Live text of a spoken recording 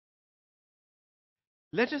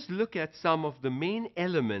Let us look at some of the main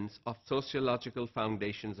elements of sociological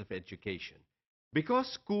foundations of education.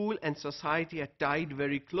 Because school and society are tied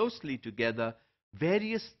very closely together,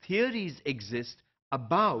 various theories exist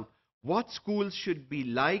about what schools should be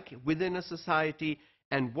like within a society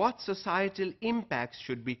and what societal impacts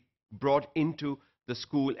should be brought into the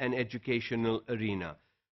school and educational arena.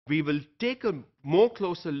 We will take a more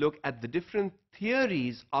closer look at the different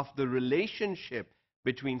theories of the relationship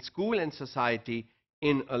between school and society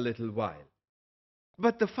in a little while.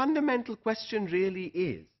 But the fundamental question really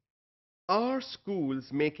is, are schools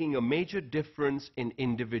making a major difference in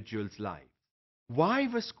individuals' lives? Why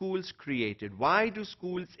were schools created? Why do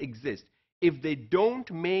schools exist if they don't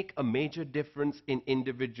make a major difference in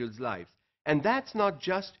individuals' lives? And that's not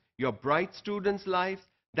just your bright students' lives,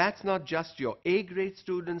 that's not just your A-grade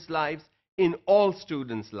students' lives, in all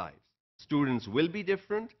students' lives. Students will be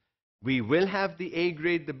different. We will have the A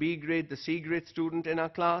grade, the B grade, the C grade student in our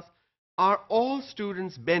class. Are all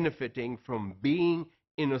students benefiting from being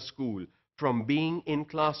in a school, from being in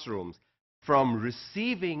classrooms, from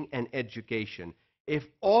receiving an education? If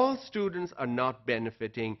all students are not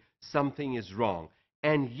benefiting, something is wrong.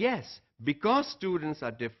 And yes, because students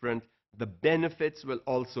are different, the benefits will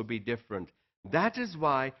also be different. That is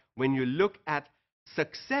why when you look at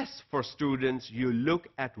success for students, you look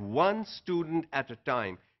at one student at a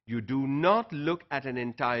time. You do not look at an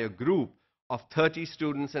entire group of 30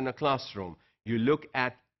 students in a classroom. You look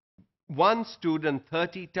at one student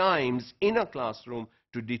 30 times in a classroom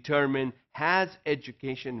to determine, has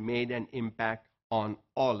education made an impact on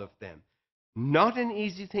all of them? Not an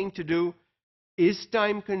easy thing to do, is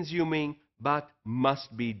time consuming, but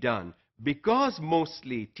must be done. Because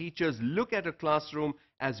mostly teachers look at a classroom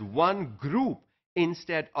as one group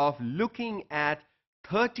instead of looking at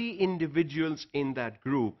 30 individuals in that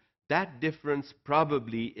group, that difference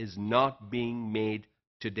probably is not being made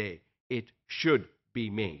today. It should be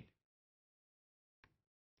made.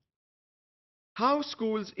 How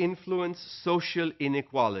schools influence social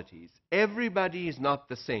inequalities. Everybody is not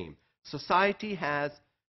the same. Society has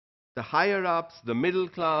the higher ups, the middle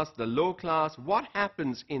class, the low class. What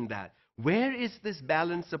happens in that? Where is this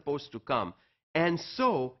balance supposed to come? And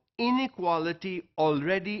so inequality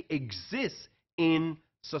already exists in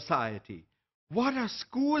society. What are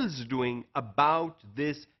schools doing about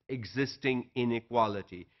this existing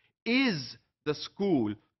inequality? Is the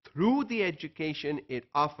school, through the education it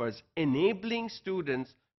offers, enabling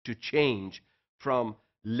students to change from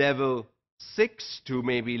level 6 to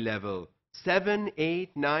maybe level 7,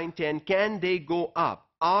 8, 9, 10? Can they go up?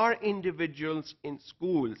 Are individuals in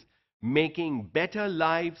schools making better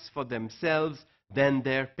lives for themselves than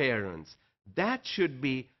their parents? That should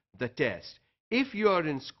be the test. If you are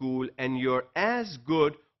in school and you're as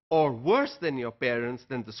good or worse than your parents,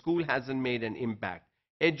 then the school hasn't made an impact.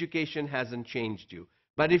 Education hasn't changed you.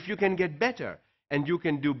 But if you can get better and you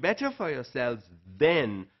can do better for yourselves,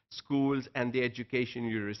 then schools and the education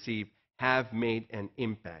you receive have made an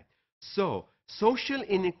impact. So, social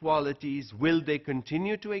inequalities, will they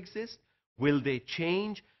continue to exist? Will they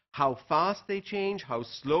change? How fast they change? How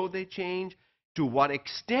slow they change? To what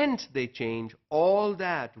extent they change? All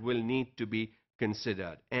that will need to be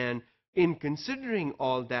considered. And in considering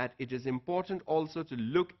all that, it is important also to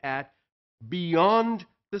look at beyond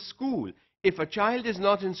the school. If a child is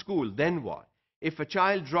not in school, then what? If a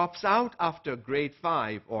child drops out after grade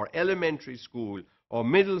 5 or elementary school or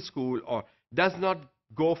middle school or does not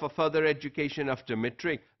go for further education after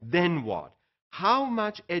matric, then what? How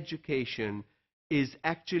much education is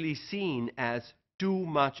actually seen as too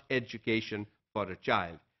much education for a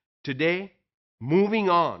child? Today, moving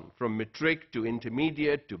on from matric to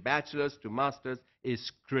intermediate to bachelor's to master's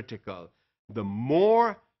is critical. The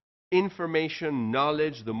more information,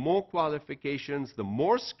 knowledge, the more qualifications, the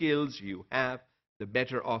more skills you have, the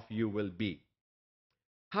better off you will be.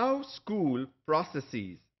 How school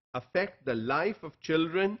processes affect the life of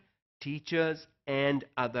children, teachers, and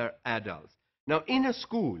other adults. Now, in a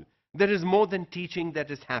school, there is more than teaching that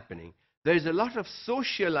is happening. There is a lot of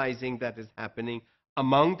socializing that is happening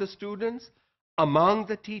among the students, among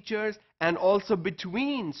the teachers, and also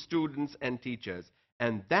between students and teachers.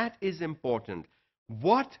 And that is important.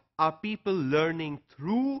 What are people learning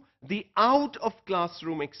through the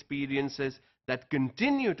out-of-classroom experiences that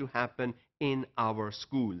continue to happen in our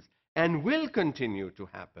schools and will continue to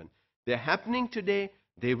happen? They're happening today,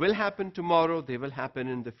 they will happen tomorrow, they will happen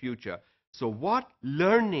in the future. So what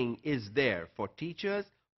learning is there for teachers,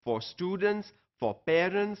 for students, for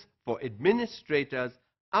parents, for administrators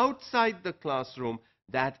outside the classroom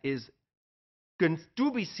that is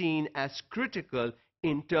to be seen as critical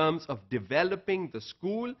in terms of developing the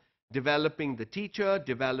school, developing the teacher,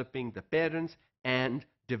 developing the parents, and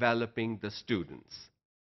developing the students.